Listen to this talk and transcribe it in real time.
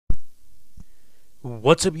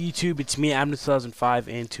What's up YouTube, it's me Adam2005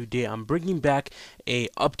 and today I'm bringing back a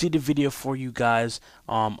updated video for you guys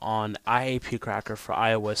on iAP Cracker for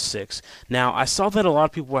iOS 6. Now I saw that a lot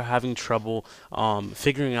of people were having trouble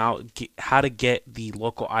figuring out how to get the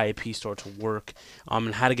local iAP store to work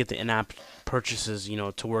and how to get the in-app purchases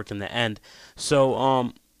to work in the end.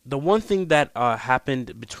 So the one thing that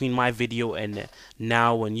happened between my video and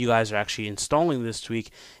now when you guys are actually installing this tweak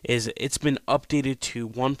is it's been updated to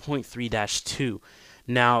 1.3-2.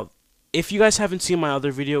 Now, if you guys haven't seen my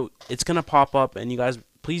other video, it's going to pop up and you guys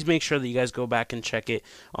please make sure that you guys go back and check it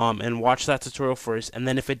and watch that tutorial first, and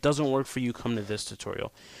then if it doesn't work for you, come to this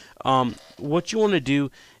tutorial. What you want to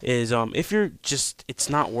do is if it's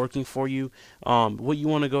not working for you, what you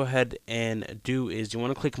want to go ahead and do is you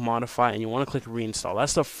want to click modify and you want to click reinstall.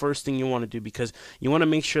 That's the first thing you want to do because you want to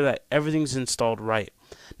make sure that everything's installed right.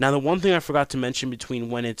 Now the one thing I forgot to mention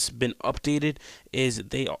between when it's been updated is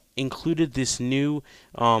they included this new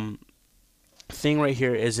thing right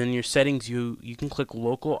here is in your settings you can click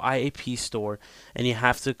local iAP store and you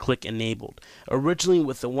have to click enabled. Originally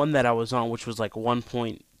with the one that I was on, which was like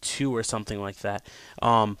 1.2 or something like that,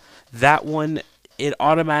 that one it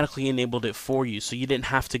automatically enabled it for you, so you didn't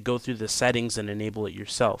have to go through the settings and enable it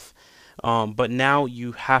yourself. But now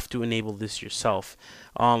you have to enable this yourself.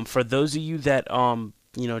 For those of you that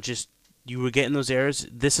just you were getting those errors,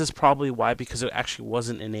 this is probably why, because it actually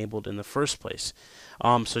wasn't enabled in the first place.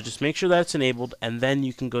 So just make sure that it's enabled, and then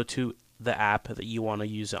you can go to the app that you want to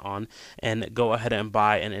use it on and go ahead and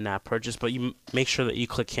buy an in-app purchase, but you make sure that you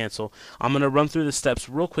click cancel. I'm going to run through the steps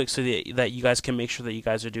real quick so that you guys can make sure that you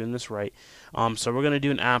guys are doing this right. So we're going to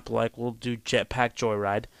do an app like we'll do Jetpack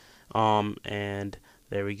Joyride, and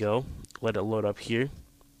there we go. Let it load up here.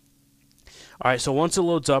 Alright, so once it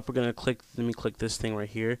loads up, we're going to let me click this thing right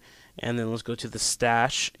here, and then let's go to the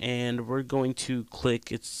stash, and we're going to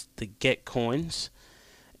click, it's the get coins,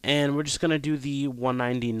 and we're just going to do the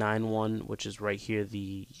 199 one, which is right here,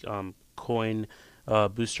 the coin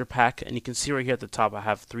booster pack, and you can see right here at the top I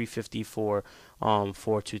have 354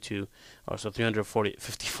 422, so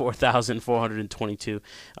 354,422,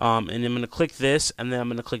 and I'm going to click this, and then I'm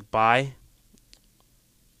going to click buy,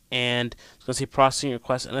 and it's going to say processing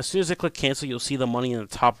request, and as soon as I click cancel, you'll see the money in the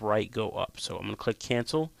top right go up. So I'm going to click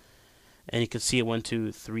cancel, and you can see it went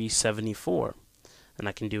to 374, and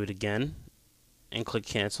I can do it again and click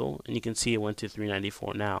cancel, and you can see it went to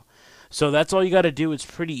 394 now. So that's all you got to do. It's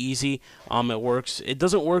pretty easy. It works. It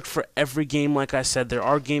doesn't work for every game, like I said. There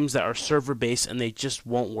are games that are server based and they just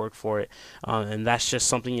won't work for it, and that's just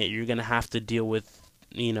something that you're going to have to deal with.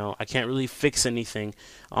 I can't really fix anything,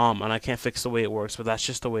 and I can't fix the way it works, but that's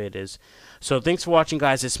just the way it is. So thanks for watching,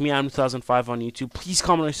 guys. It's me, Adam2005 on YouTube. Please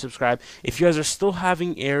comment and subscribe. If you guys are still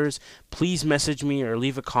having errors, please message me or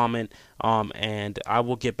leave a comment, and I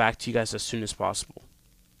will get back to you guys as soon as possible.